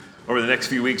Over the next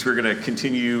few weeks, we're going to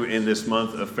continue in this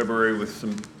month of February with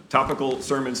some topical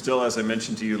sermons still, as I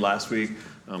mentioned to you last week.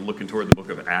 I'm looking toward the book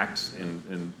of Acts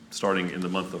and starting in the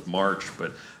month of March.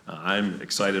 But I'm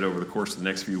excited over the course of the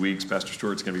next few weeks. Pastor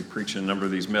Stewart's going to be preaching a number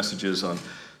of these messages on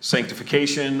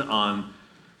sanctification, on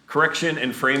correction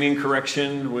and framing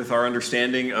correction with our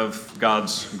understanding of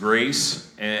God's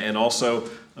grace, and also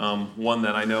one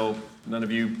that I know none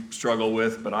of you struggle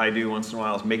with, but I do once in a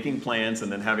while, is making plans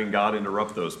and then having God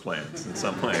interrupt those plans in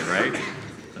some way, right?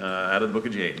 Out of the book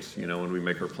of James, when we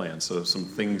make our plans. So some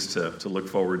things to look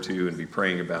forward to and be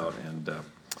praying about. And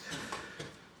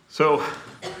so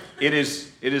it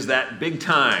is that big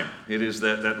time. It is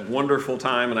that wonderful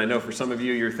time. And I know for some of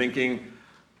you, you're thinking,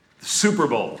 Super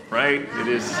Bowl, right? It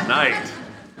is tonight.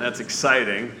 That's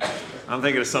exciting. I'm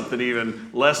thinking of something even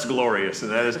less glorious,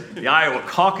 and that is the Iowa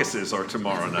caucuses are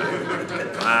tomorrow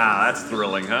night. Wow, that's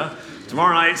thrilling, huh?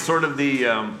 Tomorrow night, sort of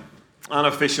the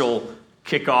unofficial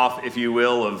kickoff, if you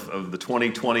will, of the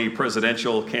 2020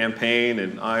 presidential campaign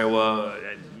in Iowa.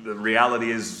 The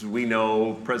reality is we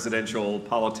know presidential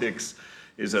politics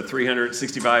is a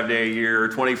 365-day a year,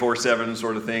 24/7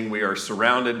 sort of thing. We are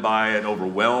surrounded by it,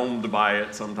 overwhelmed by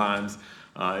it sometimes.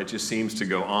 It just seems to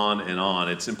go on and on.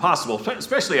 It's impossible,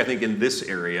 especially I think in this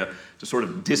area, to sort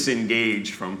of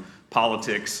disengage from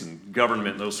politics and government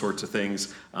and those sorts of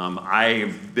things.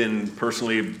 I've been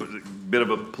personally a bit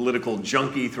of a political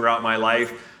junkie throughout my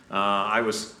life. I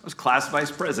was class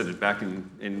vice president back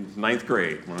in ninth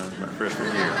grade when I was my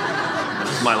freshman year. This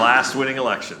was my last winning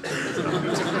election.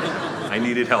 I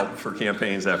needed help for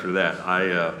campaigns after that.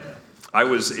 I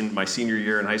was in my senior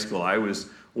year in high school. I was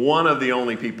one of the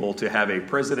only people to have a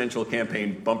presidential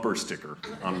campaign bumper sticker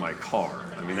on my car.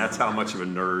 I mean, that's how much of a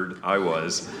nerd I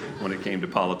was when it came to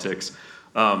politics.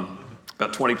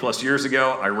 About 20 plus years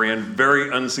ago, I ran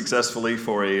very unsuccessfly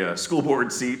for a school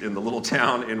board seat in the little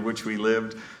town in which we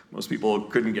lived. Most people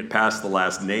couldn't get past the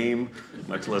last name,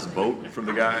 much less vote for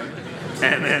the guy.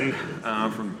 And then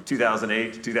from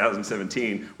 2008 to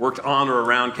 2017, worked on or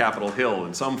around Capitol Hill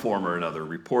in some form or another,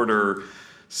 reporter,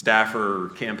 staffer,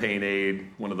 campaign aide,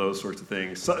 one of those sorts of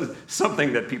things. So,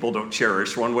 something that people don't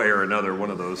cherish one way or another, one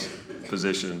of those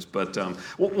positions. But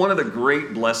one of the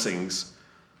great blessings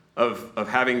of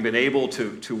having been able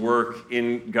to work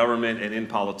in government and in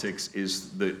politics is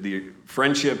the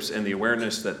friendships and the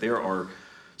awareness that there are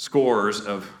scores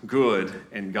of good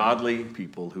and godly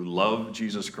people who love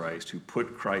Jesus Christ, who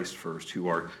put Christ first, who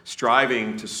are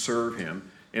striving to serve him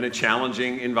in a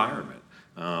challenging environment.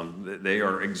 They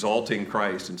are exalting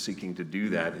Christ and seeking to do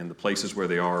that in the places where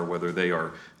they are, whether they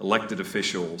are elected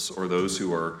officials or those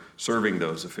who are serving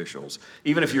those officials.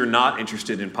 Even if you're not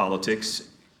interested in politics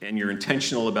and you're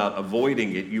intentional about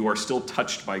avoiding it, you are still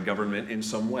touched by government in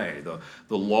some way.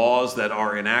 The laws that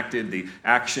are enacted, the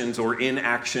actions or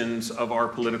inactions of our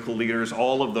political leaders,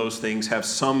 all of those things have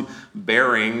some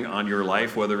bearing on your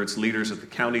life, whether it's leaders at the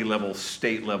county level,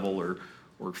 state level,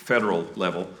 or federal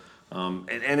level.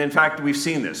 And in fact, we've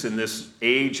seen this in this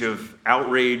age of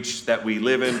outrage that we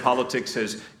live in. Politics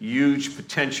has huge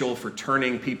potential for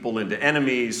turning people into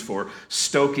enemies, for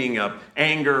stoking up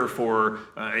anger, for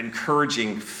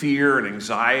encouraging fear and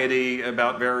anxiety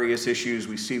about various issues.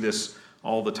 We see this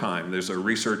all the time. There's a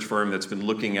research firm that's been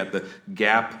looking at the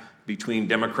gap between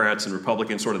Democrats and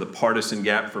Republicans, sort of the partisan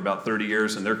gap, for about 30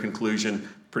 years, and their conclusion,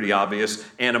 pretty obvious: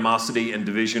 animosity and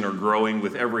division are growing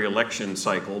with every election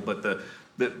cycle. But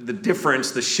the difference,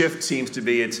 the shift seems to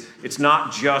be it's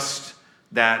not just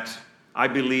that I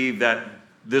believe that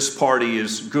this party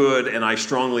is good and I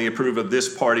strongly approve of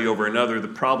this party over another. The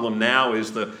problem now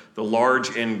is the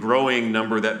large and growing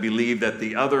number that believe that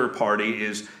the other party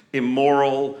is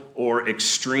immoral or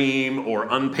extreme or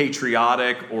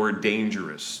unpatriotic or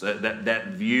dangerous. That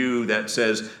view that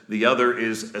says the other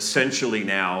is essentially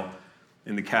now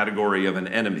in the category of an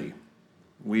enemy.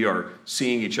 We are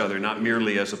seeing each other not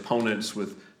merely as opponents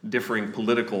with differing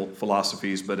political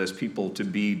philosophies, but as people to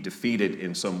be defeated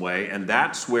in some way. And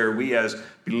that's where we as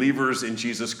believers in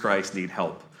Jesus Christ need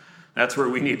help. That's where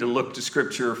we need to look to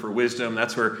Scripture for wisdom.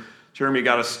 That's where Jeremy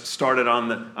got us started on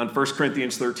 1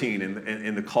 Corinthians 13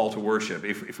 in the call to worship.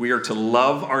 If we are to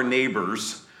love our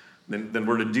neighbors, then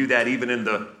we're to do that even in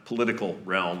the political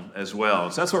realm as well.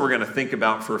 So that's what we're going to think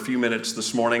about for a few minutes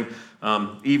this morning.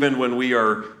 Even when we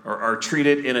are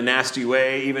treated in a nasty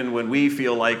way, even when we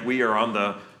feel like we are on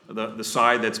the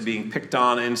side that's being picked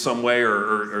on in some way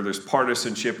or there's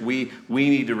partisanship, we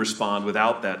need to respond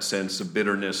without that sense of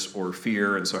bitterness or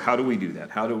fear. And so how do we do that?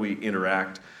 How do we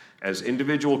interact as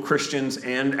individual Christians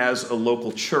and as a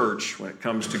local church when it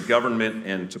comes to government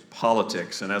and to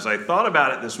politics? And as I thought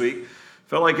about it this week,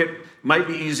 felt like it might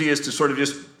be easiest to sort of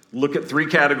just look at three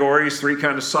categories, three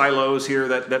kind of silos here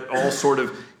that all sort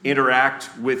of interact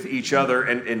with each other,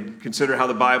 and consider how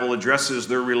the Bible addresses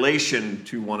their relation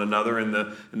to one another in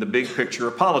the big picture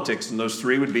of politics. And those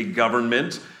three would be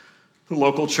government, the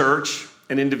local church,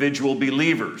 and individual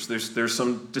believers. There's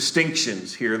some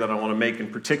distinctions here that I want to make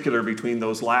in particular between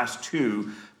those last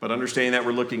two, but understanding that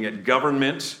we're looking at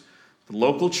government, the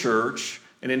local church,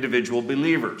 and individual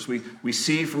believers. We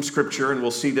see from Scripture, and we'll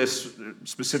see this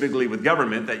specifically with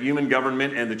government, that human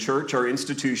government and the church are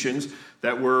institutions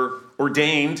that were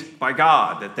ordained by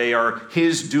God, that they are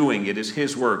His doing. It is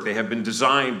His work. They have been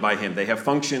designed by Him. They have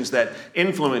functions that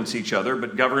influence each other,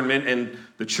 but government and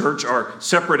the church are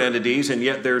separate entities, and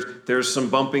yet there's some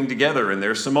bumping together and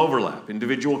there's some overlap.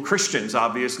 Individual Christians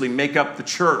obviously make up the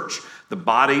church. The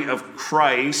body of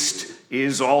Christ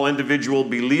is all individual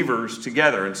believers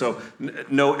together. And so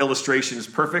no illustration is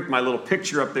perfect. My little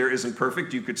picture up there isn't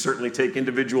perfect. You could certainly take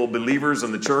individual believers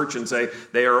in the church and say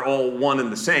they are all one and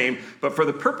the same. But for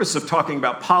the purpose of talking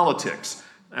about politics,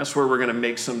 that's where we're going to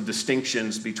make some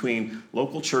distinctions between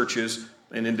local churches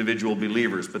and individual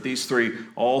believers. But these three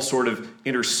all sort of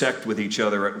intersect with each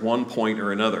other at one point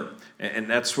or another. And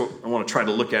that's what I want to try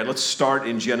to look at. Let's start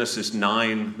in Genesis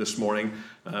 9 this morning,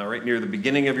 right near the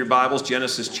beginning of your Bibles,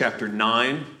 Genesis chapter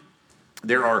 9.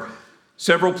 There are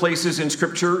several places in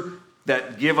Scripture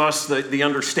that give us the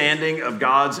understanding of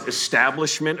God's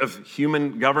establishment of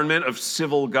human government, of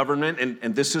civil government,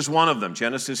 and this is one of them.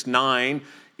 Genesis 9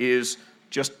 is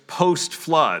just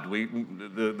post-flood.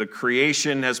 The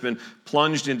creation has been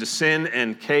plunged into sin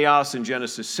and chaos in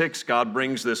Genesis 6. God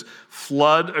brings this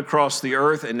flood across the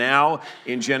earth, and now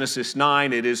in Genesis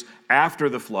 9, it is after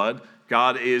the flood.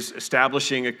 God is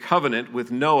establishing a covenant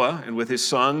with Noah and with his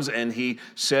sons, and he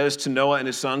says to Noah and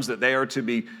his sons that they are to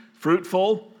be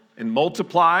fruitful and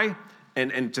multiply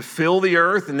and to fill the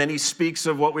earth. And then he speaks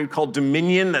of what we call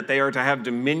dominion, that they are to have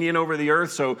dominion over the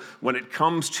earth. So when it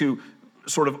comes to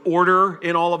sort of order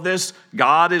in all of this,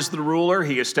 God is the ruler.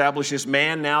 He establishes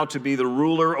man now to be the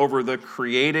ruler over the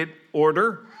created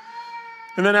order.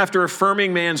 And then after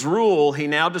affirming man's rule, he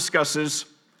now discusses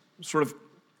sort of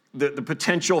the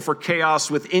potential for chaos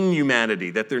within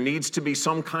humanity, that there needs to be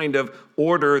some kind of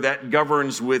order that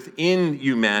governs within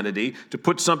humanity to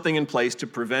put something in place to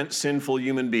prevent sinful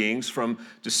human beings from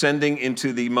descending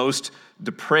into the most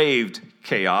depraved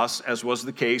chaos, as was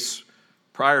the case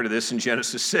prior to this in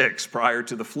Genesis 6, prior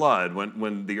to the flood,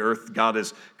 when the earth, God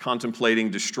is contemplating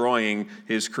destroying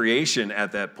his creation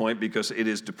at that point because it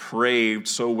is depraved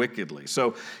so wickedly.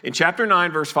 So in chapter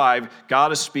 9, verse 5,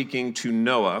 God is speaking to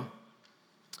Noah,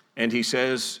 and he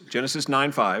says, Genesis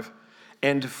 9:5,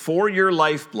 "And for your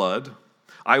lifeblood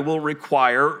I will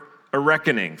require a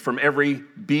reckoning. From every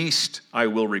beast I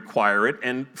will require it,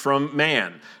 and from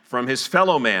man, from his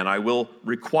fellow man I will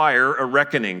require a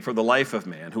reckoning for the life of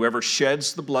man. Whoever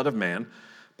sheds the blood of man,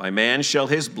 by man shall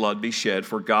his blood be shed,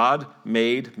 for God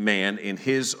made man in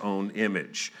his own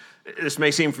image." This may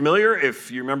seem familiar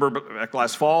if you remember back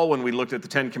last fall when we looked at the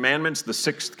Ten Commandments, the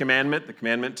sixth commandment, the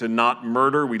commandment to not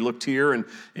murder. We looked here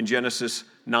in Genesis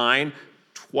 9.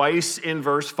 Twice in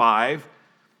verse 5,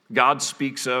 God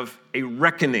speaks of a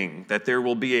reckoning, that there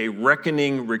will be a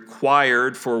reckoning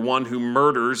required for one who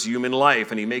murders human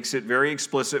life. And he makes it very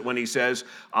explicit when he says,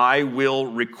 "I will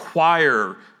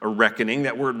require a reckoning."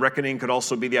 That word reckoning could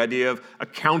also be the idea of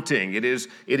accounting. It is,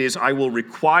 I will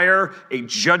require a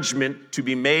judgment to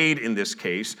be made in this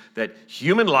case, that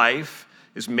human life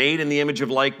is made in the image of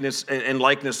likeness and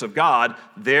likeness of God.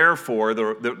 Therefore,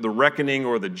 the reckoning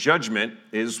or the judgment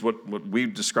is what we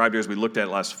described here as we looked at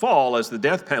last fall as the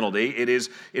death penalty. It is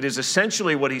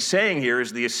essentially what he's saying here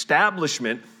is the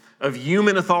establishment of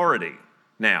human authority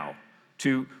now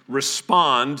to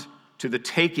respond to the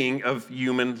taking of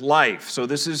human life. So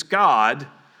this is God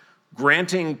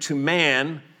granting to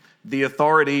man the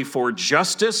authority for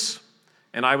justice,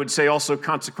 and I would say also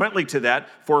consequently to that,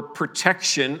 for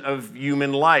protection of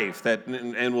human life.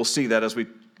 And we'll see that as we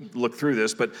look through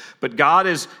this. But God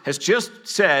has just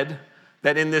said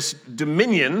that in this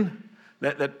dominion,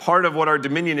 that part of what our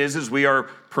dominion is we are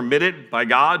permitted by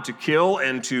God to kill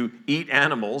and to eat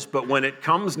animals. But when it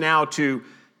comes now to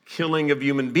killing of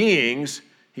human beings,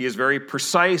 he is very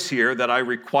precise here that I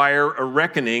require a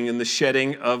reckoning in the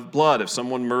shedding of blood. If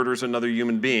someone murders another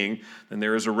human being, then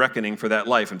there is a reckoning for that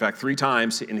life. In fact, 3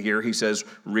 times in here he says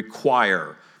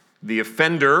require. The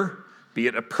offender, be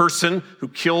it a person who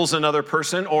kills another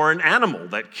person or an animal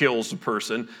that kills a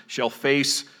person, shall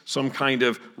face some kind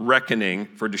of reckoning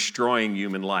for destroying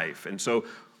human life. And so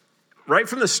right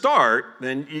from the start,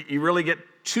 then you really get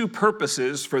 2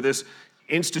 purposes for this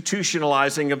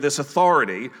institutionalizing of this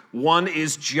authority. One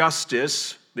is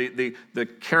justice, the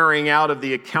carrying out of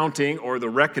the accounting or the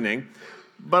reckoning.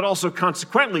 But also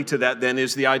consequently to that then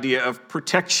is the idea of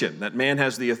protection, that man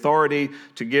has the authority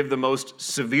to give the most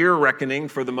severe reckoning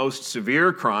for the most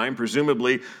severe crime,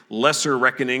 presumably lesser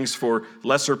reckonings for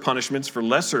lesser punishments for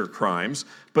lesser crimes.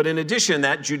 But in addition,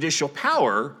 that judicial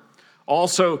power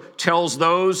also tells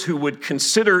those who would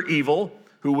consider evil,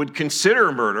 who would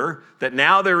consider murder, that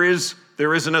now there is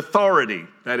an authority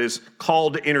that is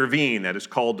called to intervene, that is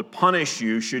called to punish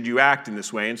you should you act in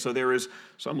this way. And so there is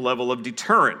some level of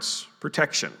deterrence,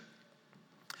 protection.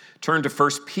 Turn to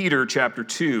 1 Peter chapter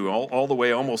 2, all the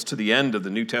way almost to the end of the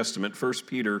New Testament, 1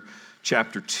 Peter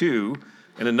chapter 2,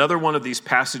 and another one of these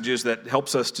passages that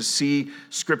helps us to see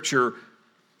Scripture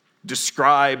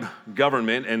describe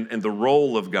government and the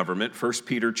role of government. 1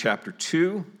 Peter chapter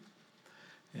 2,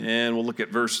 and we'll look at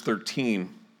verse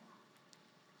 13.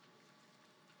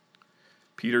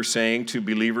 Peter saying to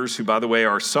believers who, by the way,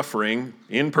 are suffering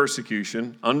in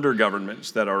persecution under governments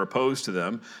that are opposed to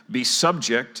them, be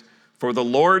subject for the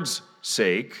Lord's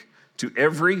sake to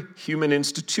every human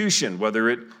institution, whether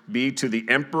it be to the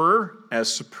emperor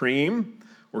as supreme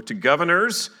or to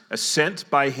governors as sent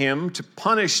by him to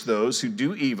punish those who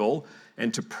do evil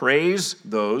and to praise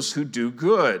those who do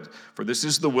good. For this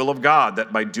is the will of God,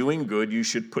 that by doing good you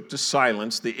should put to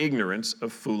silence the ignorance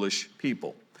of foolish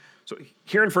people. So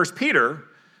here in 1 Peter,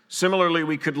 similarly,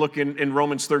 we could look in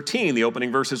Romans 13, the opening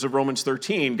verses of Romans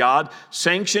 13. God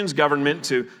sanctions government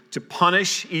to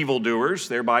punish evildoers,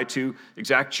 thereby to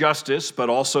exact justice, but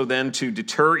also then to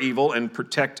deter evil and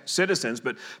protect citizens.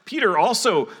 But Peter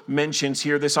also mentions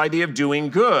here this idea of doing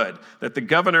good, that the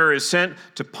governor is sent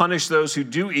to punish those who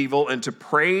do evil and to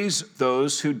praise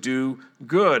those who do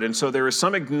good. And so there is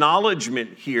some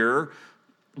acknowledgement here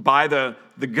by the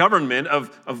government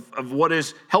of what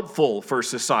is helpful for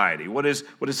society, what is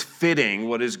fitting,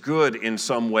 what is good in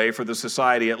some way for the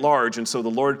society at large. And so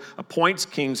the Lord appoints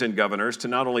kings and governors to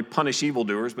not only punish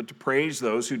evildoers, but to praise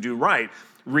those who do right.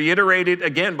 Reiterated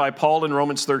again by Paul in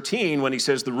Romans 13 when he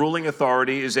says the ruling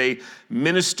authority is a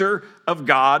minister of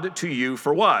God to you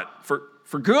for what?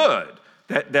 For good.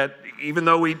 That even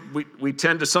though we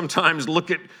tend to sometimes look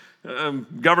at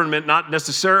government, not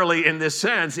necessarily in this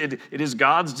sense, it is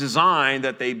God's design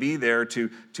that they be there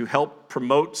to help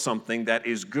promote something that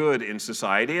is good in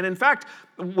society. And in fact,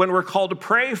 when we're called to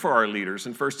pray for our leaders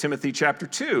in 1 Timothy chapter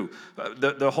 2,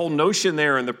 the whole notion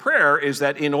there in the prayer is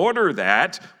that in order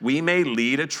that we may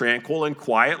lead a tranquil and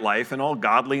quiet life in all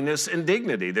godliness and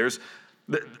dignity.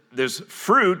 There's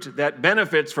fruit that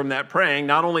benefits from that praying,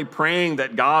 not only praying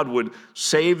that God would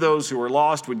save those who are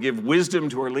lost, would give wisdom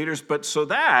to our leaders, but so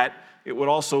that it would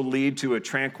also lead to a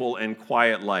tranquil and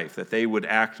quiet life, that they would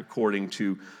act according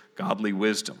to godly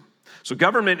wisdom. So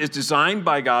government is designed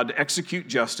by God to execute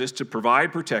justice, to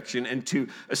provide protection, and to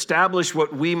establish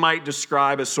what we might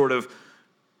describe as sort of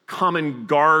common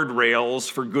guardrails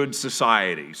for good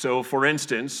society. So for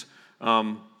instance,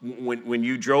 when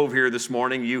you drove here this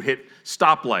morning, you hit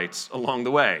stoplights along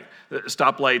the way.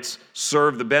 Stoplights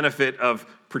serve the benefit of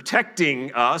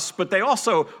protecting us, but they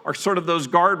also are sort of those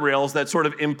guardrails that sort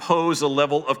of impose a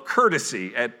level of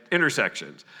courtesy at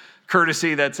intersections.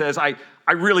 Courtesy that says, I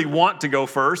really want to go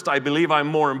first, I believe I'm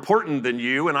more important than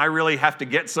you, and I really have to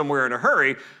get somewhere in a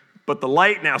hurry, but the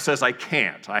light now says I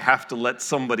can't. I have to let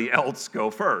somebody else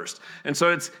go first. And so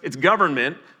it's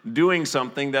government doing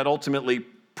something that ultimately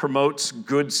promotes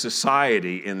good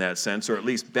society in that sense, or at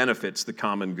least benefits the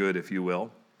common good, if you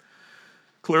will.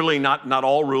 Clearly, not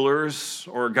all rulers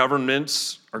or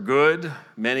governments are good.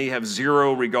 Many have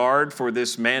zero regard for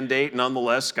this mandate.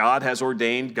 Nonetheless, God has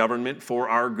ordained government for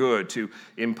our good, to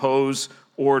impose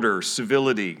order,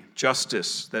 civility,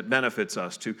 justice that benefits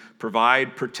us, to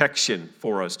provide protection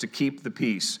for us, to keep the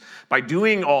peace. By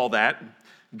doing all that,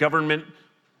 government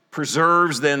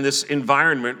preserves then this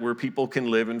environment where people can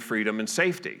live in freedom and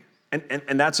safety.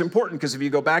 And that's important because if you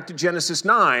go back to Genesis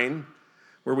 9,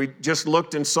 where we just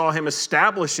looked and saw him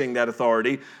establishing that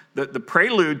authority, the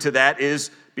prelude to that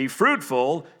is be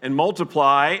fruitful and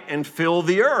multiply and fill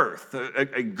the earth.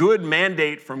 A good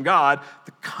mandate from God.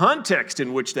 The context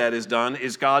in which that is done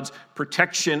is God's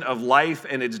protection of life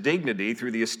and its dignity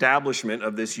through the establishment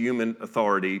of this human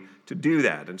authority to do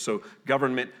that. And so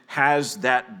government has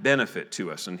that benefit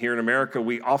to us. And here in America,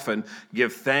 we often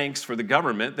give thanks for the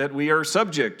government that we are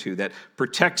subject to, that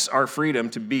protects our freedom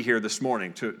to be here this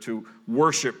morning, to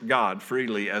worship God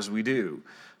freely as we do.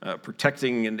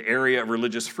 Protecting an area of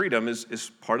religious freedom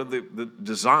is part of the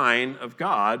design of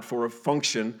God for a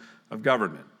function of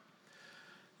government.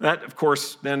 That, of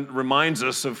course, then reminds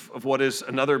us of what is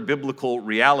another biblical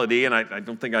reality, and I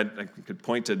don't think I could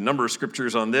point to a number of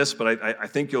scriptures on this, but I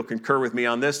think you'll concur with me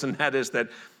on this, and that is that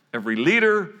every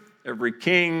leader, every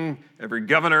king, every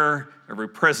governor, every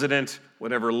president,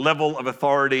 whatever level of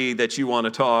authority that you want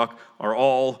to talk, are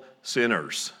all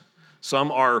sinners.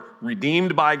 Some are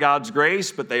redeemed by God's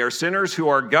grace, but they are sinners who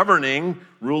are governing,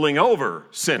 ruling over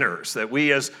sinners, that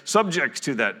we as subjects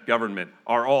to that government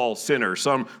are all sinners.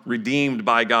 Some redeemed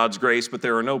by God's grace, but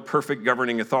there are no perfect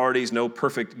governing authorities, no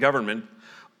perfect government.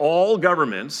 All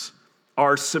governments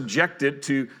are subjected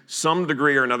to some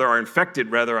degree or another, are infected,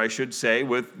 rather, I should say,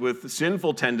 with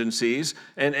sinful tendencies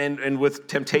and with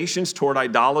temptations toward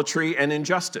idolatry and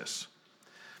injustice.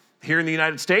 Here in the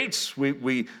United States,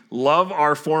 we love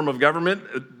our form of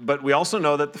government, but we also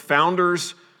know that the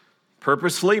founders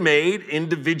purposefully made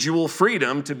individual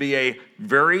freedom to be a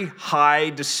very high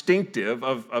distinctive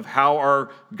of how our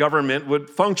government would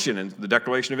function. And the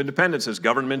Declaration of Independence says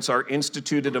governments are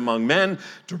instituted among men,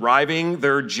 deriving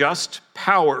their just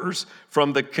powers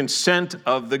from the consent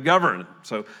of the governed.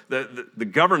 So the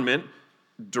government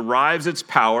derives its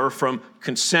power from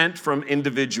consent from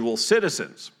individual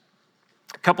citizens.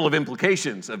 A couple of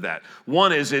implications of that.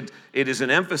 One is it is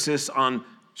an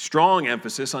strong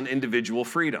emphasis on individual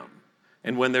freedom.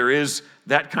 And when there is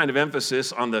that kind of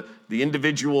emphasis on the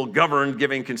individual governed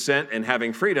giving consent and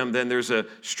having freedom, then there's a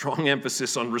strong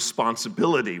emphasis on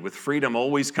responsibility. With freedom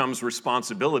always comes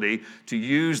responsibility to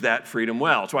use that freedom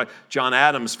well. That's why John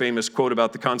Adams' famous quote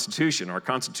about the Constitution, "Our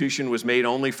Constitution was made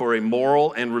only for a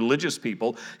moral and religious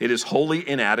people. It is wholly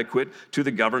inadequate to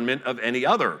the government of any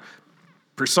other."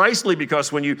 Precisely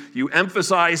because when you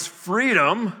emphasize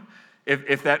freedom,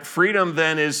 if that freedom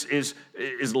then is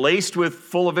laced with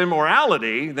full of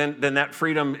immorality, then that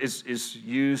freedom is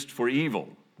used for evil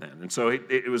then. And so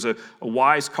it was a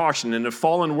wise caution. In a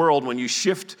fallen world, when you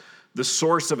shift the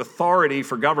source of authority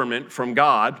for government from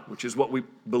God, which is what we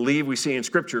believe we see in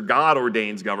Scripture, God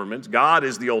ordains governments. God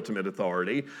is the ultimate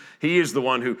authority. He is the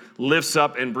one who lifts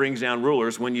up and brings down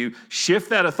rulers. When you shift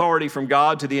that authority from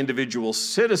God to the individual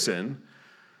citizen,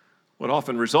 what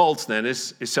often results then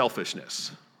is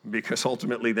selfishness. Because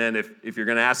ultimately then, if you're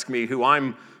going to ask me who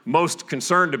I'm most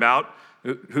concerned about,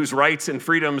 whose rights and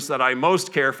freedoms that I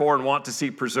most care for and want to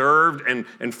see preserved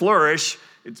and flourish,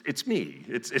 it's me,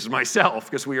 it's myself,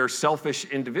 because we are selfish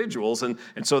individuals. And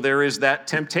so there is that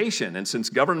temptation. And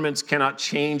since governments cannot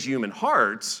change human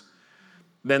hearts,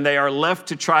 then they are left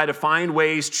to try to find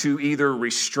ways to either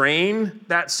restrain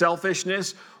that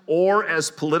selfishness or,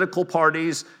 as political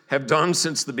parties have done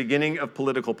since the beginning of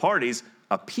political parties,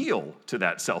 appeal to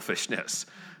that selfishness.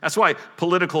 That's why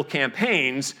political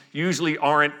campaigns usually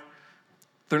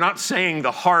they're not saying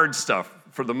the hard stuff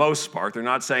for the most part. They're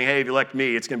not saying, hey, if you elect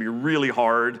me, it's going to be really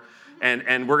hard,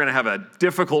 and we're going to have a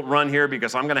difficult run here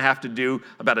because I'm going to have to do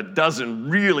about a dozen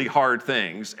really hard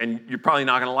things, and you're probably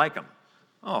not going to like them.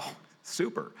 Oh,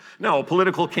 super. No, a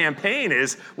political campaign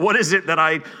is, what is it that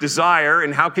I desire,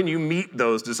 and how can you meet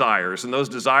those desires? And those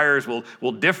desires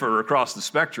will differ across the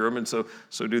spectrum, and so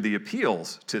do the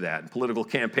appeals to that. And political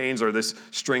campaigns are this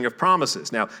string of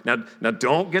promises. Now,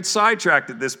 don't get sidetracked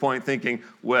at this point thinking,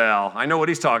 well, I know what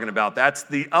he's talking about. That's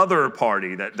the other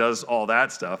party that does all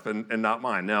that stuff, and not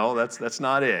mine. No, that's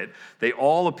not it. They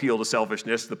all appeal to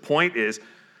selfishness. The point is,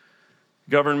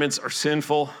 governments are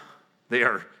sinful. They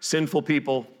are sinful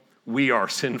people. We are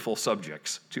sinful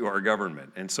subjects to our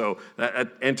government. And so that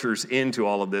enters into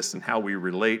all of this and how we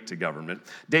relate to government.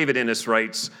 David Innes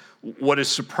writes, "What is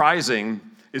surprising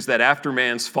is that after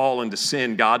man's fall into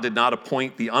sin, God did not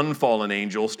appoint the unfallen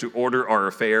angels to order our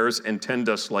affairs and tend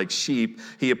us like sheep.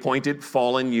 He appointed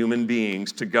fallen human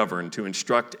beings to govern, to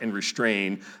instruct and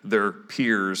restrain their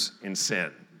peers in sin."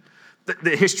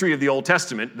 The history of the Old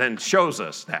Testament then shows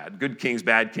us that. Good kings,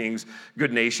 bad kings,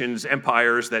 good nations,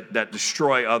 empires that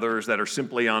destroy others, that are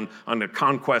simply on a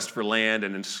conquest for land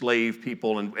and enslave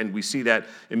people, and we see that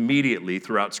immediately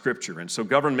throughout Scripture. And so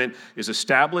government is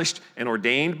established and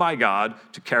ordained by God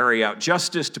to carry out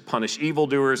justice, to punish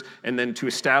evildoers, and then to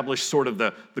establish sort of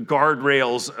the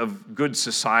guardrails of good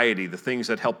society, the things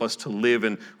that help us to live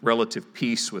in relative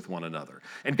peace with one another.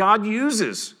 And God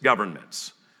uses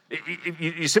governments.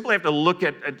 You simply have to look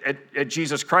at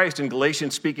Jesus Christ in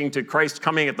Galatians, speaking to Christ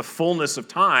coming at the fullness of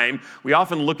time. We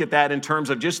often look at that in terms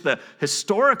of just the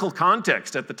historical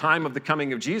context at the time of the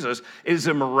coming of Jesus. It is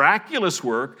a miraculous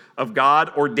work of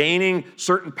God ordaining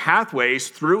certain pathways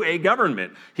through a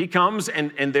government. He comes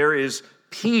and there is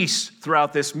peace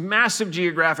throughout this massive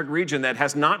geographic region that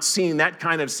has not seen that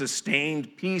kind of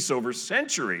sustained peace over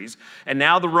centuries. And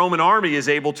now the Roman army is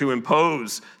able to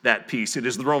impose that peace. It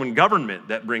is the Roman government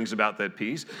that brings about that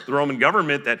peace. The Roman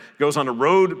government that goes on a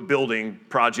road building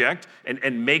project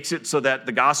and makes it so that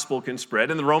the gospel can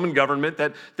spread. And the Roman government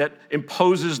that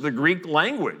imposes the Greek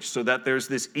language so that there's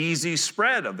this easy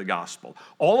spread of the gospel.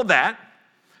 All of that,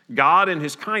 God in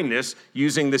his kindness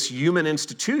using this human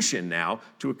institution now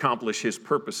to accomplish his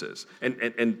purposes.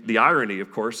 And the irony, of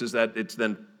course, is that it's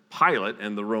then Pilate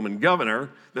and the Roman governor,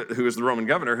 who is the Roman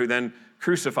governor, who then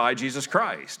crucified Jesus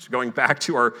Christ, going back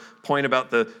to our point about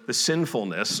the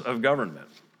sinfulness of government.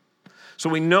 So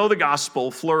we know the gospel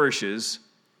flourishes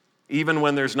even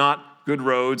when there's not good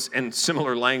roads and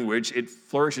similar language. It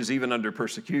flourishes even under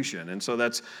persecution. And so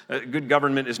that's good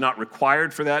government is not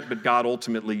required for that, but God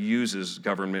ultimately uses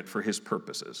government for his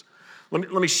purposes.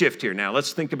 Let me shift here now.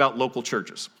 Let's think about local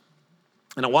churches.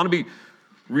 And I want to be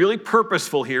really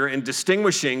purposeful here in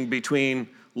distinguishing between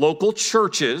local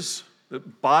churches, the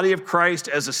body of Christ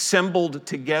as assembled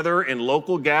together in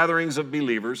local gatherings of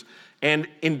believers, and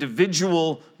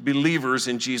individual believers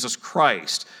in Jesus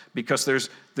Christ, because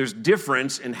there's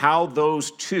difference in how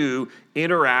those two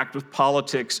interact with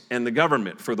politics and the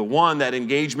government. For the one, that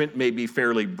engagement may be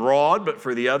fairly broad, but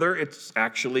for the other, it's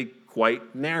actually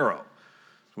quite narrow.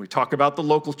 When we talk about the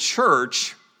local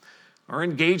church, our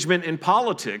engagement in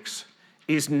politics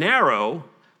is narrow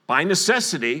by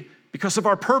necessity because of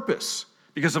our purpose,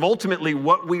 because of ultimately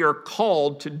what we are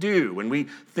called to do. When we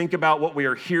think about what we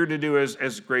are here to do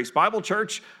as Grace Bible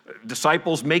Church,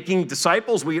 disciples making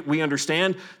disciples, we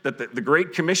understand that the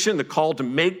Great Commission, the call to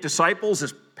make disciples,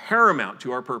 is paramount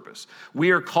to our purpose. We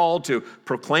are called to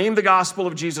proclaim the gospel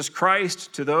of Jesus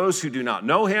Christ to those who do not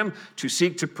know him, to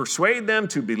seek to persuade them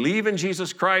to believe in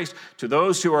Jesus Christ, to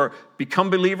those who are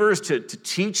become believers, to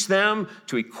teach them,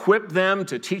 to equip them,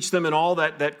 to teach them in all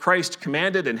that Christ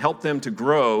commanded and help them to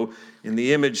grow in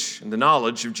the image and the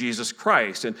knowledge of Jesus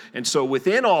Christ. And so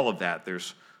within all of that,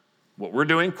 there's what we're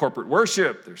doing, corporate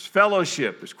worship, there's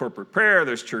fellowship, there's corporate prayer,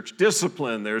 there's church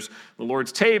discipline, there's the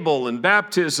Lord's table and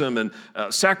baptism and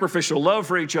sacrificial love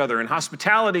for each other and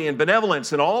hospitality and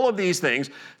benevolence and all of these things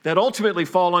that ultimately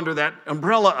fall under that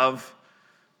umbrella of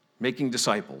making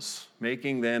disciples,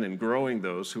 making then and growing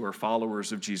those who are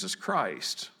followers of Jesus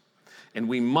Christ. And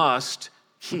we must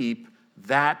keep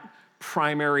that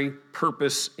primary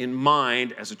purpose in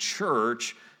mind as a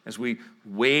church as we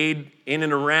wade in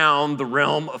and around the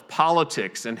realm of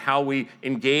politics and how we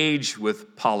engage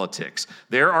with politics.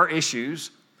 There are issues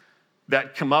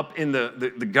that come up in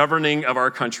the governing of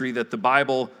our country that the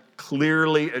Bible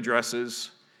clearly addresses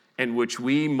and which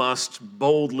we must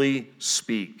boldly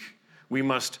speak. We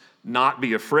must not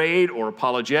be afraid or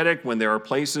apologetic when there are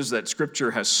places that Scripture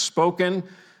has spoken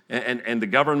and the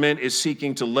government is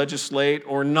seeking to legislate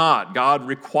or not. God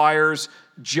requires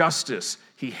justice.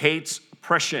 He hates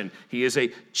oppression. He is a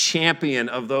champion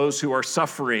of those who are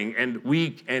suffering and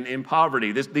weak and in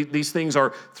poverty. These things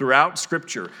are throughout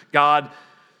Scripture. God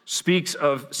speaks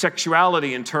of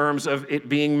sexuality in terms of it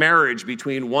being marriage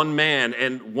between one man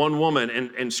and one woman,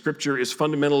 and Scripture is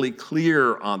fundamentally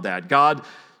clear on that. God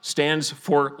stands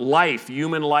for life,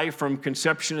 human life from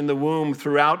conception in the womb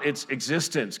throughout its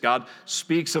existence. God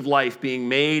speaks of life being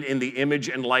made in the image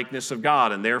and likeness of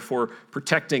God, and therefore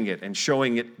protecting it and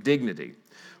showing it dignity.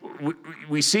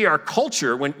 We see our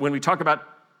culture, when we talk about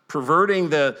perverting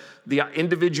the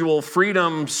individual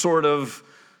freedom sort of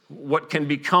what can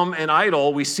become an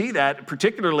idol, we see that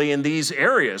particularly in these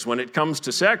areas. When it comes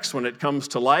to sex, when it comes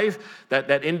to life,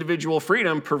 that individual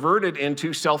freedom perverted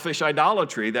into selfish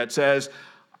idolatry that says,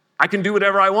 I can do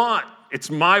whatever I want. It's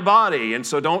my body, and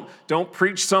so don't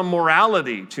preach some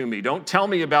morality to me. Don't tell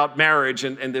me about marriage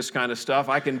and this kind of stuff.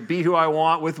 I can be who I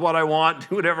want, with what I want,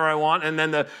 do whatever I want. And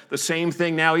then the same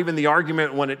thing now, even the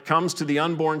argument when it comes to the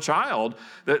unborn child,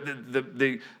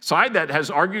 the side that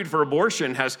has argued for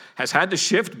abortion has had to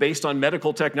shift based on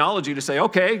medical technology to say,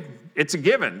 okay, it's a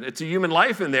given. It's a human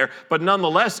life in there, but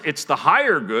nonetheless, it's the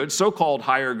higher good, so-called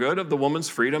higher good of the woman's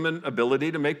freedom and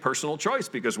ability to make personal choice,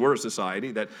 because we're a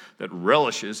society that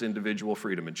relishes individual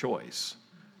freedom and choice.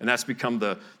 And that's become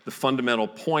the fundamental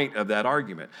point of that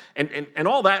argument. And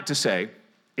all that to say,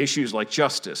 issues like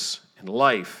justice and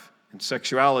life and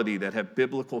sexuality that have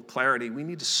biblical clarity, we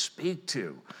need to speak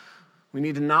to. We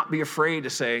need to not be afraid to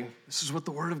say, this is what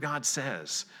the Word of God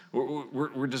says.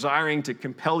 We're desiring to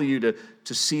compel you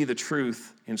to see the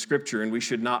truth in Scripture, and we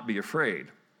should not be afraid.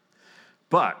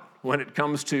 But when it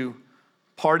comes to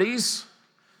parties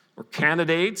or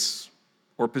candidates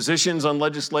or positions on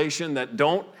legislation that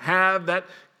don't have that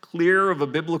clear of a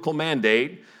biblical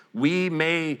mandate, We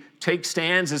may take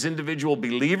stands as individual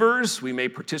believers, we may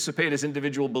participate as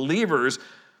individual believers,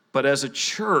 but as a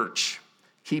church,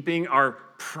 keeping our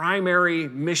primary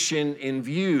mission in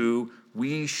view,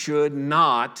 we should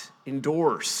not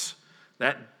endorse.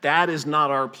 That is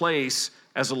not our place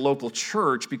as a local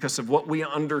church because of what we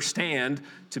understand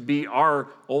to be our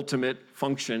ultimate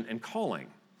function and calling.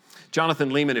 Jonathan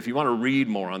Leeman, if you want to read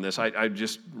more on this, I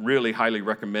just really highly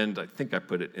recommend, I think I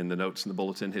put it in the notes in the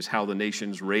bulletin, his How the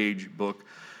Nations Rage book.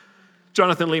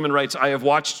 Jonathan Leeman writes, I have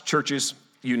watched churches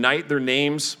unite their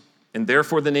names and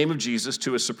therefore the name of Jesus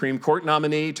to a Supreme Court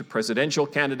nominee, to presidential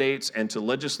candidates, and to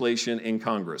legislation in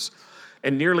Congress.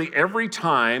 And nearly every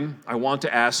time I want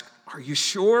to ask, are you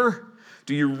sure?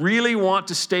 Do you really want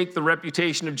to stake the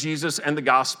reputation of Jesus and the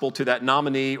gospel to that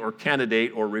nominee or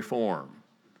candidate or reform?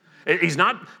 He's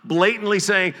not blatantly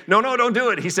saying, no, don't do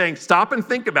it. He's saying, stop and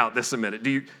think about this a minute.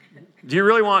 Do you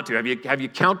really want to? Have you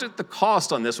counted the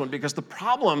cost on this one? Because the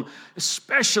problem,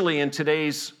 especially in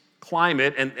today's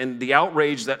climate and the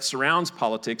outrage that surrounds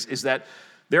politics, is that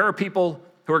there are people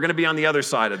who are going to be on the other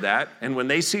side of that. And when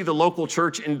they see the local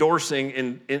church endorsing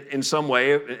in some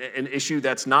way an issue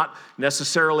that's not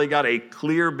necessarily got a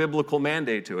clear biblical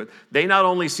mandate to it, they not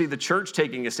only see the church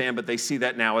taking a stand, but they see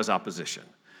that now as opposition.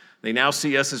 They now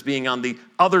see us as being on the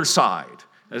other side,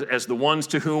 as the ones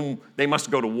to whom they must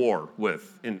go to war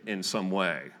with in some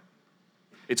way.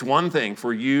 It's one thing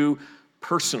for you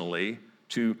personally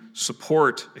to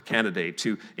support a candidate,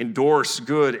 to endorse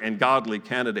good and godly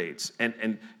candidates,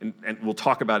 and we'll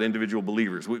talk about individual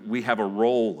believers. We have a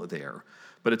role there.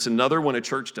 But it's another when a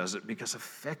church does it, because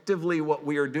effectively what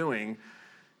we are doing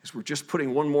is we're just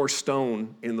putting one more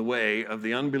stone in the way of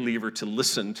the unbeliever to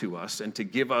listen to us and to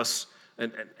give us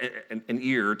an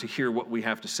ear to hear what we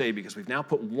have to say, because we've now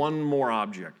put one more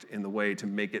object in the way to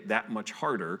make it that much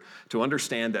harder to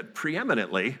understand that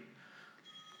preeminently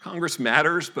Congress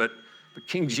matters, but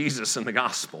King Jesus and the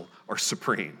gospel are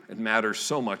supreme. It matters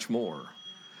so much more.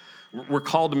 We're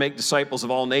called to make disciples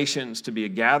of all nations, to be a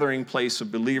gathering place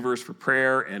of believers for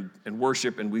prayer and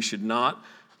worship, and we should not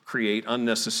create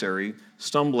unnecessary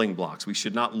stumbling blocks. We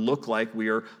should not look like we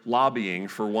are lobbying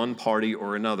for one party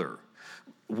or another.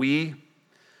 We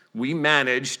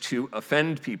manage to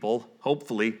offend people,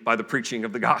 hopefully, by the preaching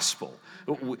of the gospel.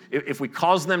 If we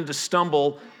cause them to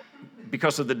stumble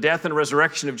because of the death and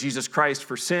resurrection of Jesus Christ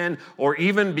for sin, or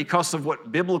even because of what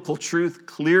biblical truth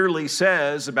clearly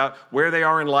says about where they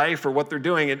are in life or what they're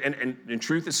doing, and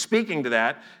truth is speaking to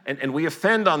that, and we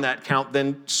offend on that count,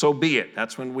 then so be it.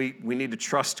 That's when we need to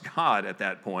trust God at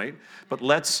that point. But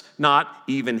let's not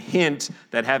even hint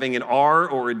that having an R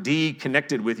or a D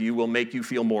connected with you will make you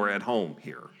feel more at home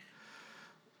here.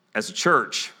 As a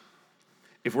church,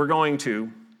 if we're going to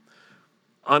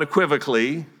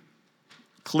unequivocally,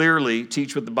 clearly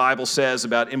teach what the Bible says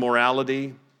about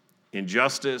immorality,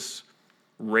 injustice,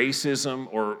 racism,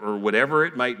 or whatever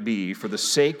it might be, for the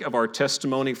sake of our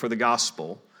testimony for the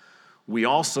gospel, we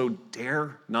also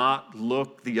dare not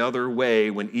look the other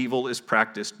way when evil is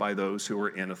practiced by those who are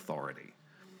in authority.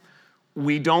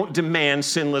 We don't demand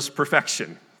sinless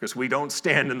perfection, because we don't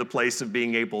stand in the place of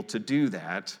being able to do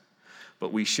that,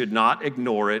 but we should not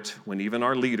ignore it when even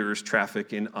our leaders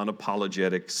traffic in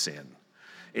unapologetic sin.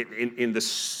 In the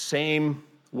same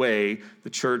way, the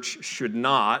church should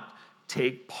not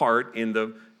take part in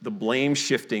the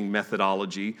blame-shifting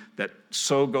methodology that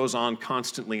so goes on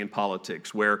constantly in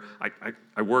politics, where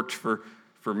I worked for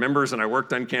members and I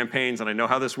worked on campaigns, and I know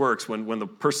how this works. When the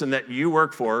person that you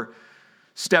work for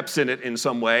steps in it in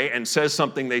some way and says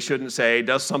something they shouldn't say,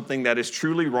 does something that is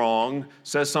truly wrong,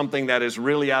 says something that is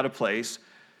really out of place,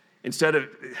 instead of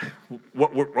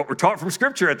what we're taught from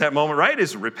Scripture at that moment, right,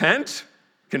 is repent,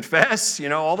 confess,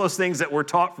 all those things that we're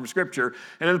taught from Scripture.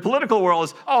 And in the political world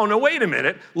is, oh, no, wait a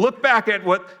minute. Look back at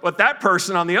what that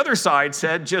person on the other side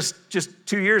said just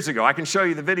 2 years ago. I can show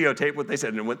you the videotape, what they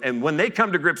said. And when they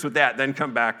come to grips with that, then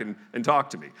come back and talk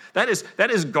to me. That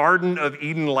is Garden of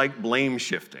Eden-like blame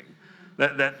shifting.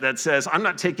 That says, I'm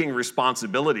not taking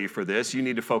responsibility for this. You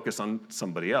need to focus on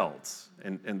somebody else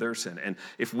and their sin. And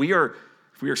if we are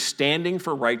standing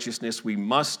for righteousness, we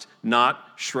must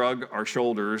not shrug our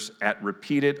shoulders at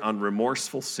repeated,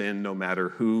 unremorseful sin, no matter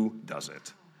who does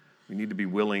it. We need to be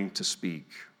willing to speak.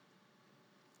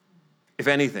 If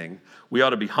anything, we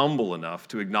ought to be humble enough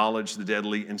to acknowledge the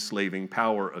deadly, enslaving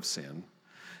power of sin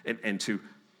and to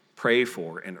pray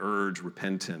for and urge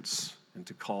repentance and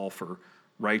to call for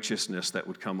righteousness that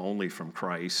would come only from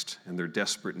Christ and their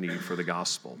desperate need for the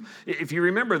gospel. If you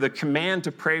remember, the command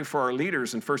to pray for our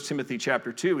leaders in 1 Timothy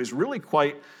chapter 2 is really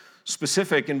quite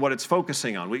specific in what it's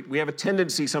focusing on. We have a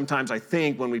tendency sometimes, I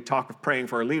think, when we talk of praying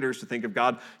for our leaders to think of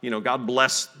God, God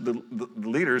bless the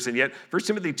leaders. And yet 1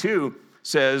 Timothy 2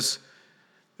 says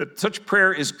that such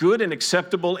prayer is good and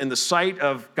acceptable in the sight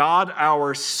of God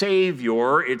our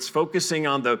Savior. It's focusing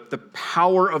on the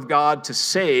power of God to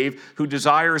save, who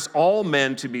desires all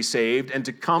men to be saved and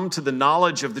to come to the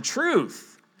knowledge of the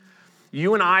truth.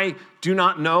 You and I do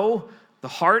not know the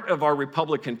heart of our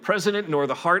Republican president nor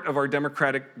the heart of our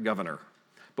Democratic governor.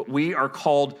 But we are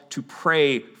called to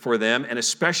pray for them, and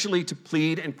especially to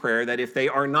plead in prayer that if they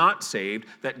are not saved,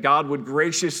 that God would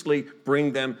graciously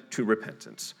bring them to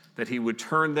repentance, that he would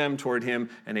turn them toward him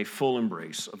in a full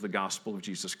embrace of the gospel of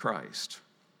Jesus Christ.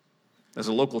 As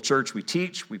a local church, we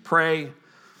teach, we pray.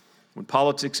 When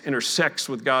politics intersects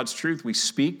with God's truth, we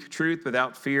speak truth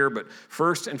without fear. But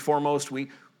first and foremost, we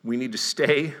need to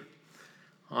stay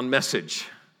on message.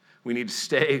 We need to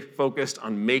stay focused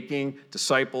on making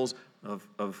disciples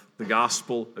of the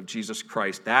gospel of Jesus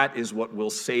Christ. That is what will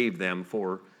save them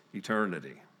for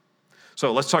eternity.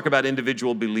 So let's talk about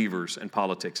individual believers and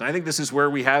politics. And I think this is where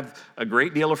we have a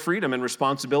great deal of freedom and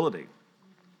responsibility.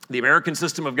 The American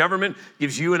system of government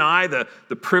gives you and I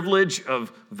the privilege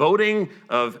of voting,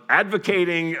 of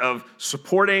advocating, of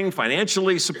supporting,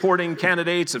 financially supporting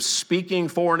candidates, of speaking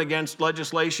for and against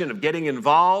legislation, of getting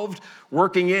involved,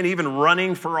 working in, even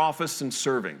running for office and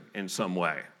serving in some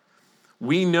way.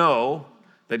 We know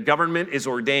that government is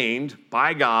ordained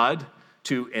by God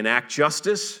to enact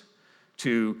justice,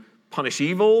 to punish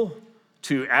evil,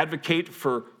 to advocate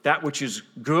for that which is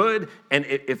good. And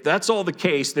if that's all the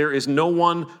case, there is no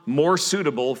one more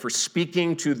suitable for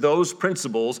speaking to those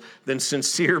principles than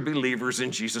sincere believers in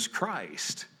Jesus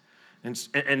Christ.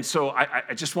 And so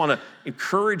I just want to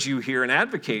encourage you here and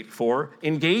advocate for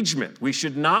engagement. We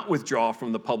should not withdraw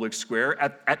from the public square,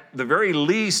 at the very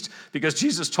least, because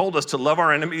Jesus told us to love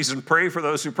our enemies and pray for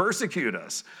those who persecute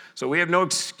us. So we have no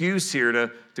excuse here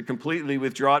to completely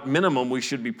withdraw. At minimum, we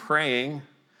should be praying.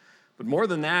 But more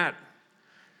than that,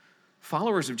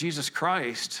 followers of Jesus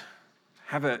Christ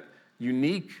have a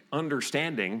unique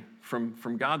understanding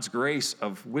from God's grace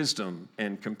of wisdom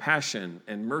and compassion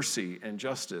and mercy and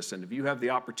justice. And if you have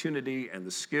the opportunity and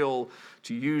the skill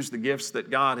to use the gifts that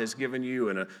God has given you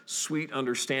and a sweet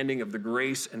understanding of the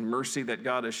grace and mercy that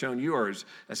God has shown, you are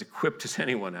as equipped as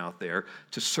anyone out there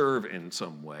to serve in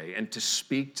some way and to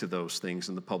speak to those things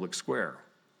in the public square.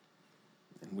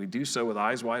 And we do so with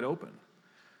eyes wide open.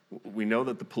 We know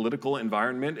that the political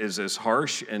environment is as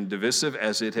harsh and divisive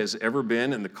as it has ever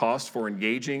been, and the cost for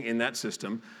engaging in that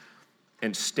system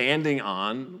and standing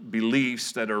on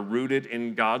beliefs that are rooted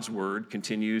in God's word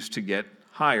continues to get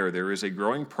higher. There is a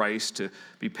growing price to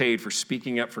be paid for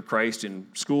speaking up for Christ in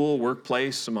school,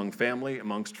 workplace, among family,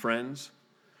 amongst friends.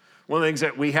 One of the things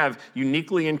that we have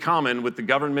uniquely in common with the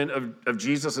government of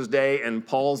Jesus' day and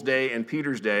Paul's day and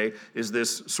Peter's day is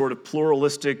this sort of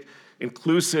pluralistic,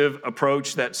 inclusive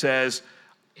approach that says,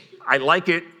 I like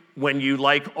it when you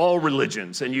like all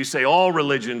religions and you say all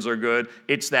religions are good.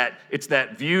 It's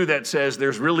that view that says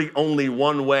there's really only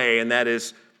one way, and that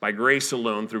is by grace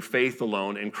alone, through faith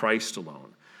alone, in Christ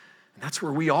alone. And that's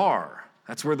where we are.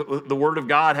 That's where the Word of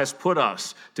God has put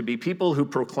us, to be people who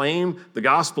proclaim the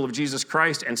gospel of Jesus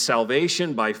Christ and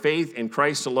salvation by faith in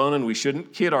Christ alone. And we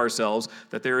shouldn't kid ourselves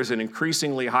that there is an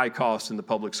increasingly high cost in the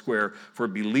public square for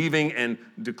believing and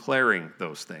declaring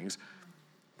those things.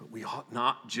 But we ought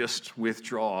not just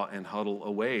withdraw and huddle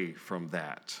away from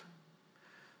that.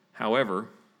 However,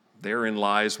 therein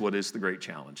lies what is the great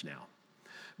challenge now.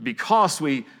 Because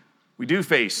we do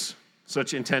face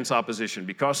such intense opposition,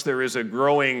 because there is a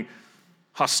growing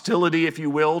hostility, if you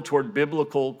will, toward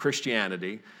biblical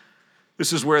Christianity,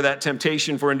 this is where that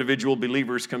temptation for individual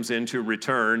believers comes in to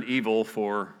return evil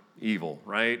for evil,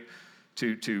 right?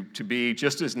 To be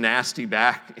just as nasty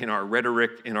back in our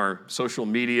rhetoric, in our social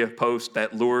media posts,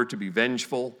 that lure to be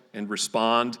vengeful and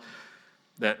respond,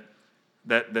 that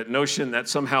notion that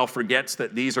somehow forgets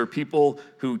that these are people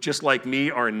who, just like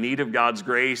me, are in need of God's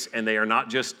grace, and they are not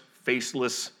just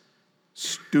faceless,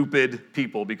 stupid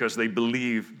people because they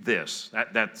believe this.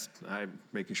 That's I'm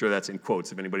making sure that's in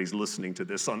quotes if anybody's listening to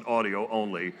this on audio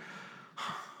only.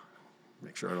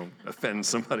 Make sure I don't offend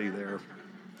somebody there.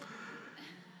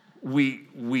 We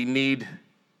need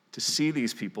to see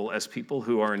these people as people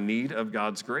who are in need of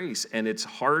God's grace, and it's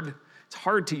hard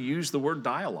to use the word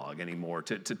dialogue anymore,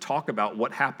 to talk about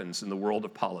what happens in the world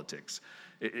of politics.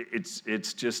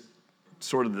 It's just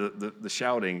sort of the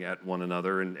shouting at one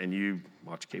another, and you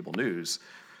watch cable news.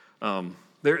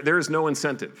 There is no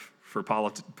incentive for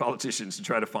politicians to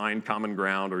try to find common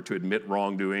ground or to admit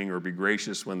wrongdoing or be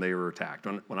gracious when they were attacked.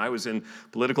 When I was in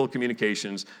political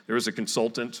communications, there was a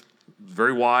consultant,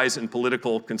 very wise in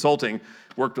political consulting,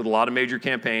 worked with a lot of major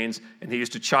campaigns, and he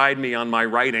used to chide me on my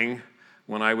writing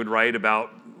when I would write about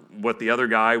what the other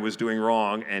guy was doing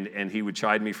wrong, and he would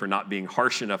chide me for not being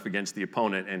harsh enough against the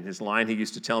opponent. And his line he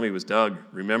used to tell me was, Doug,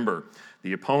 remember,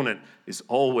 the opponent is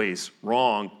always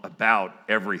wrong about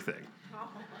everything.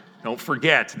 Don't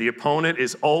forget, the opponent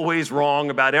is always wrong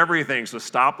about everything. So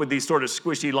stop with these sort of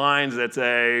squishy lines that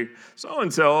say,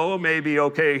 so-and-so may be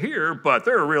okay here, but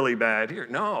they're really bad here.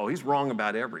 No, he's wrong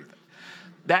about everything.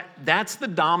 That's the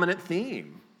dominant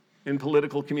theme in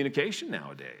political communication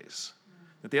nowadays.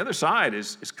 That the other side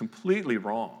is completely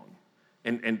wrong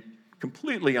and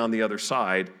completely on the other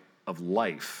side of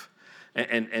life.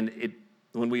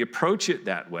 When we approach it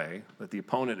that way, that the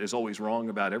opponent is always wrong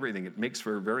about everything, it makes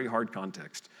for a very hard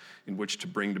context in which to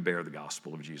bring to bear the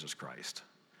gospel of Jesus Christ.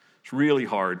 It's really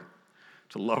hard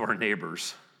to love our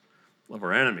neighbors, love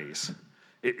our enemies,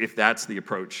 if that's the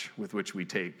approach with which we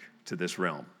take to this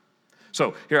realm.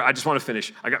 So here, I just want to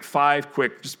finish. I got 5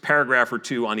 quick, just paragraph or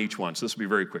 2 on each one, so this will be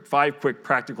very quick. 5 quick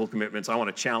practical commitments I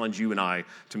want to challenge you and I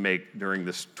to make during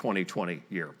this 2020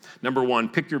 year. Number 1,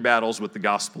 pick your battles with the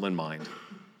gospel in mind.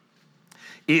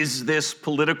 Is this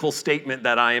political statement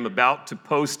that I am about to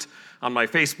post on my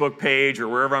Facebook page or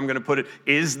wherever I'm going to put it,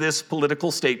 is this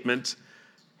political statement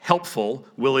helpful?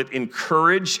 Will it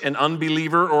encourage an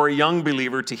unbeliever or a young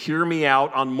believer to hear me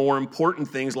out on more important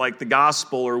things like the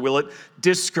gospel, or will it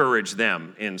discourage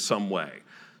them in some way?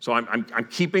 So I'm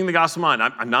keeping the gospel in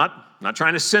mind. I'm not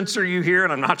trying to censor you here,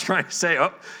 and I'm not trying to say,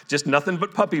 just nothing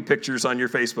but puppy pictures on your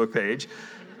Facebook page.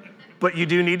 But you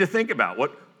do need to think about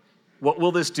what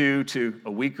will this do to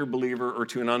a weaker believer or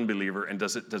to an unbeliever, and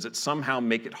does it somehow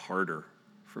make it harder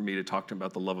for me to talk to them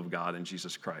about the love of God in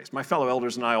Jesus Christ? My fellow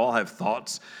elders and I all have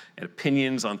thoughts and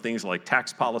opinions on things like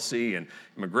tax policy and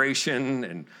immigration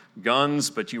and guns,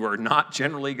 but you are not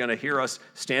generally going to hear us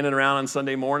standing around on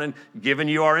Sunday morning giving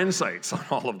you our insights on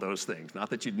all of those things. Not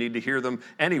that you'd need to hear them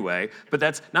anyway, but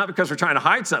that's not because we're trying to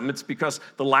hide something. It's because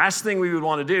the last thing we would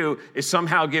want to do is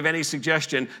somehow give any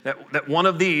suggestion that one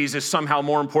of these is somehow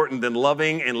more important than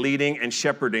loving and leading and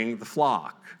shepherding the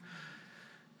flock.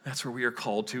 That's where we are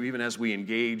called to, even as we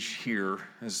engage here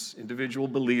as individual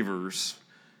believers.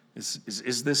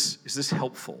 Is this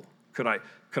helpful? Could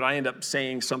I end up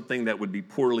saying something that would be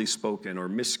poorly spoken or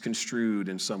misconstrued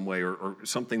in some way, or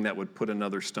something that would put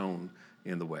another stone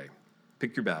in the way?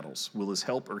 Pick your battles. Will this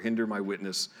help or hinder my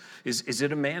witness? Is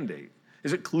it a mandate?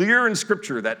 Is it clear in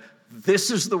Scripture that this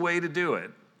is the way to do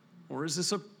it? Or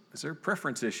is there a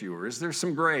preference issue, or is there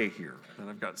some gray here that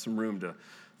I've got some room to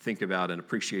think about and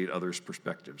appreciate others'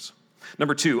 perspectives?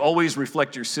 Number 2, always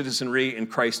reflect your citizenry in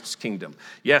Christ's kingdom.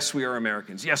 Yes, we are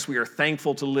Americans. Yes, we are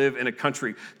thankful to live in a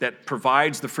country that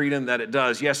provides the freedom that it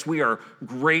does. Yes, we are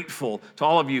grateful to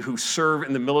all of you who serve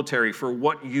in the military for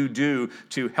what you do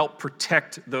to help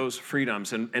protect those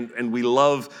freedoms. And we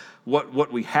love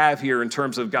what we have here in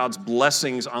terms of God's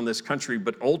blessings on this country,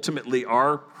 but ultimately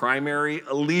our primary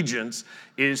allegiance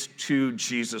is to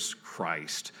Jesus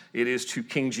Christ. It is to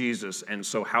King Jesus. And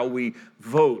so how we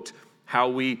vote, how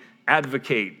we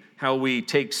advocate, how we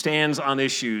take stands on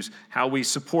issues, how we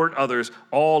support others,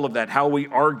 all of that, how we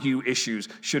argue issues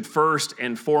should first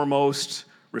and foremost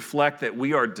reflect that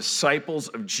we are disciples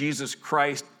of Jesus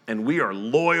Christ and we are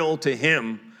loyal to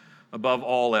Him above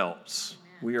all else.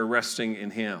 We are resting in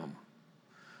Him.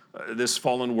 This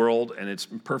fallen world and its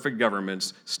imperfect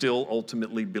governments still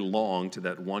ultimately belong to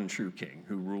that one true King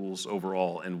who rules over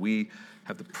all, and we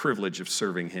have the privilege of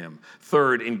serving Him.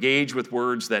 Third, engage with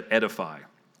words that edify,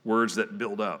 words that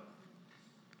build up.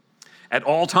 At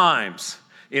all times,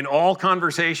 in all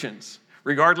conversations,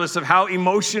 regardless of how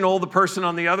emotional the person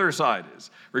on the other side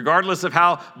is, regardless of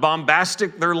how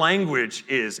bombastic their language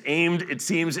is, aimed, it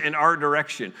seems, in our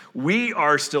direction, we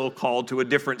are still called to a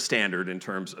different standard in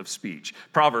terms of speech.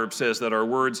 Proverbs says that our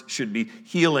words should be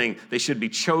healing. They should be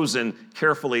chosen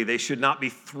carefully. They should not be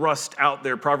thrust out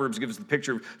there. Proverbs gives the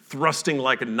picture of thrusting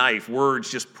like a knife, words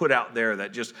just put out there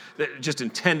that just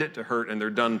intend it to hurt, and they're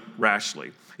done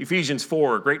rashly. Ephesians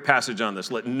 4, a great passage on this.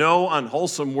 Let no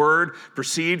unwholesome word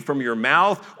proceed from your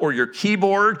mouth or your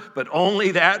keyboard, but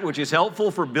only that which is helpful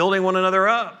for building one another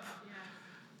up.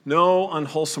 No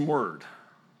unwholesome word.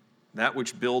 That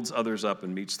which builds others up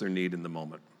and meets their need in the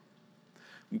moment.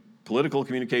 Political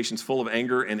communications full of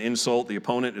anger and insult. The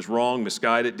opponent is wrong,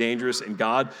 misguided, dangerous, and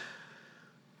God,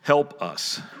 help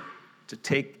us to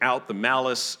take out the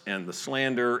malice and the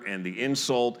slander and the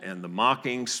insult and the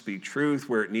mocking. Speak truth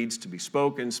where it needs to be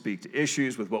spoken. Speak to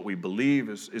issues with what we believe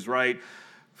is right.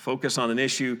 Focus on an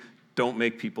issue. Don't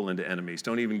make people into enemies.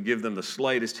 Don't even give them the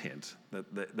slightest hint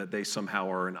that they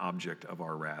somehow are an object of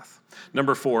our wrath.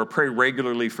 Number 4, pray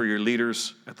regularly for your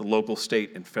leaders at the local,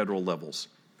 state, and federal levels.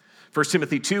 1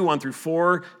 Timothy 2, 1 through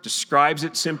 4 describes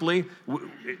it simply.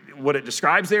 What it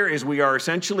describes there is we are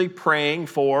essentially praying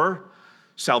for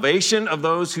salvation of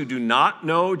those who do not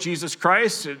know Jesus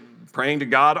Christ, praying to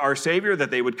God, our Savior, that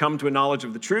they would come to a knowledge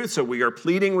of the truth. So we are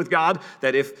pleading with God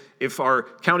that if our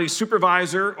county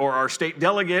supervisor or our state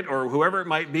delegate or whoever it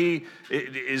might be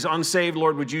is unsaved,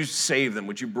 Lord, would you save them?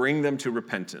 Would you bring them to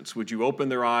repentance? Would you open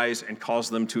their eyes and cause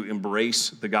them to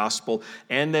embrace the gospel?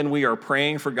 And then we are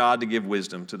praying for God to give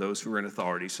wisdom to those who are in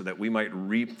authority so that we might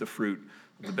reap the fruit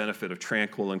of the benefit of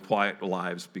tranquil and quiet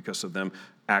lives because of them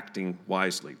acting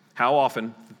wisely. How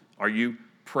often are you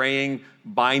praying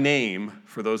by name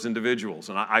for those individuals?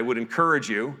 And I would encourage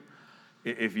you,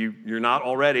 if you're not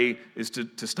already, is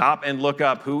to stop and look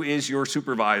up who is your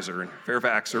supervisor in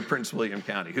Fairfax or Prince William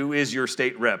County. Who is your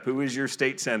state rep? Who is your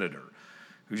state senator?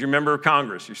 Who's your member of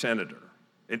Congress, your senator?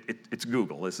 It's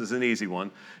Google. This is an easy one.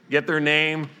 Get their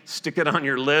name, stick it on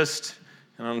your list,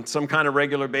 and on some kind of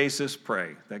regular basis,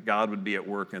 pray that God would be at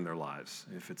work in their lives.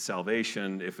 If it's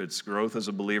salvation, if it's growth as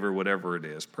a believer, whatever it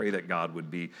is, pray that God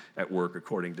would be at work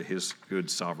according to his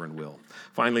good sovereign will.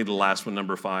 Finally, the last one,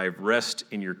 number 5, rest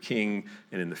in your King,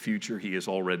 and in the future he is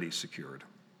already secured.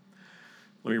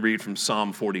 Let me read from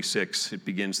Psalm 46. It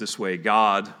begins this way: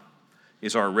 God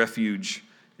is our refuge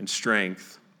and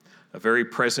strength, a very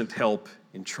present help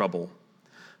in trouble.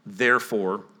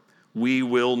 Therefore, we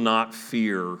will not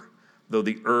fear, though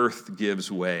the earth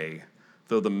gives way,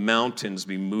 though the mountains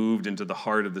be moved into the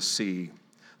heart of the sea,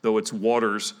 though its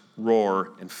waters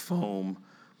roar and foam,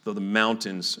 though the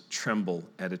mountains tremble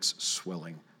at its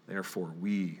swelling. Therefore,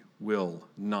 we will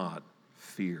not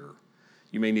fear.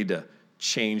 You may need to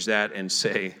change that and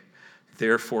say,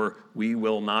 therefore, we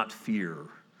will not fear,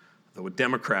 though a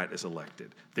Democrat is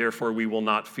elected. Therefore, we will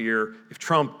not fear if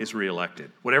Trump is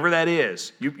reelected. Whatever that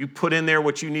is, you put in there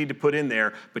what you need to put in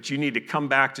there, but you need to come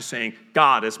back to saying,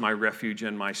 God is my refuge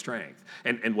and my strength.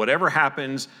 And whatever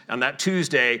happens on that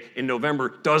Tuesday in November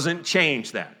doesn't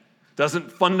change that.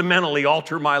 Doesn't fundamentally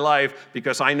alter my life,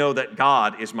 because I know that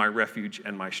God is my refuge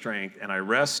and my strength, and I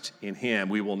rest in him.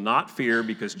 We will not fear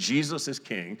because Jesus is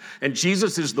king, and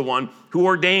Jesus is the one who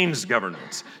ordains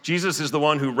governments. Jesus is the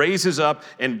one who raises up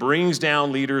and brings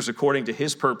down leaders according to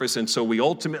his purpose, and so we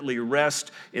ultimately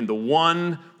rest in the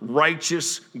one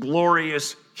righteous,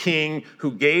 glorious King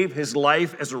who gave his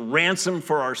life as a ransom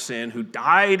for our sin, who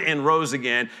died and rose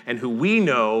again, and who we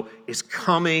know is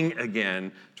coming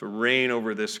again to reign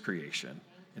over this creation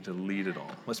and to lead it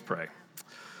all. Let's pray.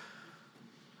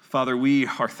 Father, we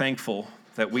are thankful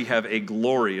that we have a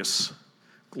glorious,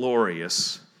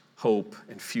 glorious hope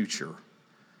and future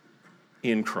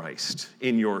in Christ,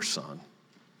 in your Son.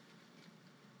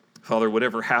 Father,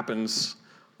 whatever happens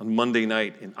on Monday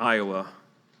night in Iowa,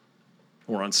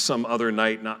 or on some other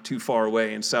night not too far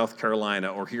away in South Carolina,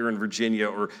 or here in Virginia,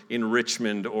 or in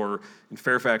Richmond, or in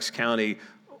Fairfax County,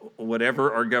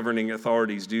 whatever our governing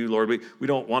authorities do, Lord, we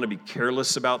don't want to be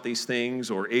careless about these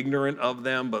things or ignorant of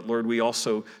them, but Lord, we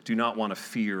also do not want to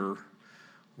fear.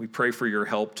 We pray for your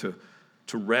help to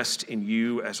rest in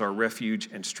you as our refuge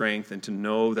and strength, and to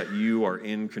know that you are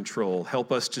in control.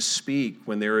 Help us to speak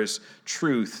when there is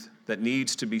truth that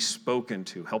needs to be spoken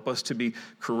to. Help us to be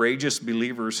courageous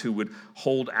believers who would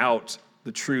hold out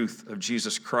the truth of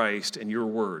Jesus Christ and your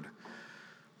word.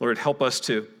 Lord, help us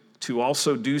to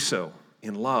also do so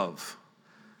in love.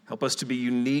 Help us to be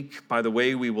unique by the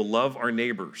way we will love our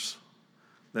neighbors,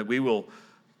 that we will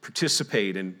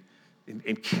participate in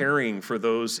caring for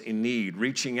those in need,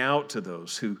 reaching out to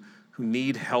those who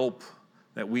need help,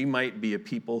 that we might be a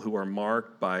people who are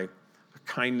marked by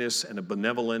kindness and a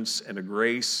benevolence and a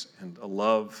grace and a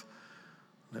love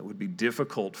that would be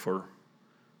difficult for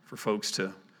folks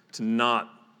to not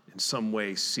in some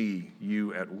way see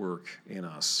you at work in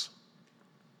us.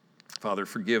 Father,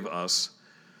 forgive us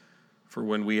for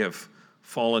when we have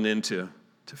fallen into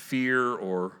fear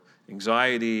or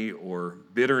anxiety or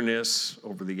bitterness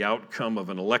over the outcome of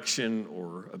an election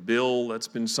or a bill that's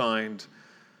been signed.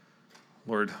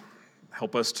 Lord,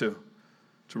 help us to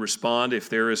respond if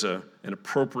there is an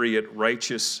appropriate,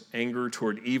 righteous anger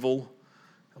toward evil.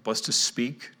 Help us to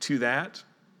speak to that,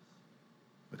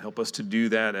 but help us to do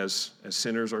that as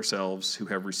sinners ourselves who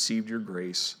have received your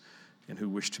grace and who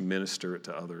wish to minister it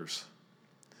to others.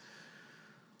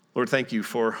 Lord, thank you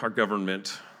for our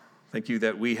government. Thank you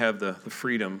that we have the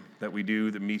freedom that we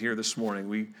do that meet here this morning.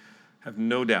 We have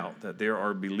no doubt that there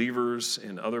are believers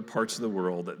in other parts of the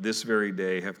world that this very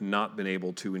day have not been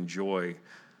able to enjoy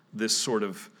this sort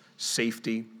of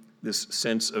safety, this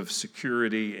sense of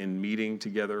security in meeting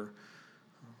together.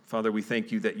 Father, we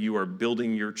thank you that you are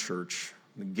building your church.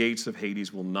 The gates of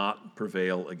Hades will not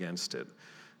prevail against it.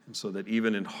 And so that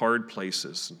even in hard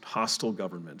places and hostile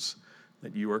governments,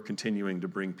 that you are continuing to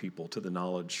bring people to the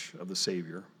knowledge of the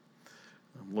Savior.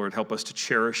 Lord, help us to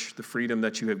cherish the freedom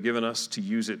that you have given us, to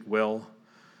use it well,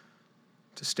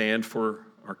 to stand for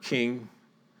our King,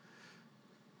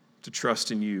 to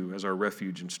trust in you as our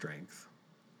refuge and strength.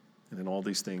 And in all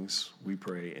these things, we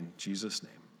pray in Jesus'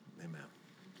 name.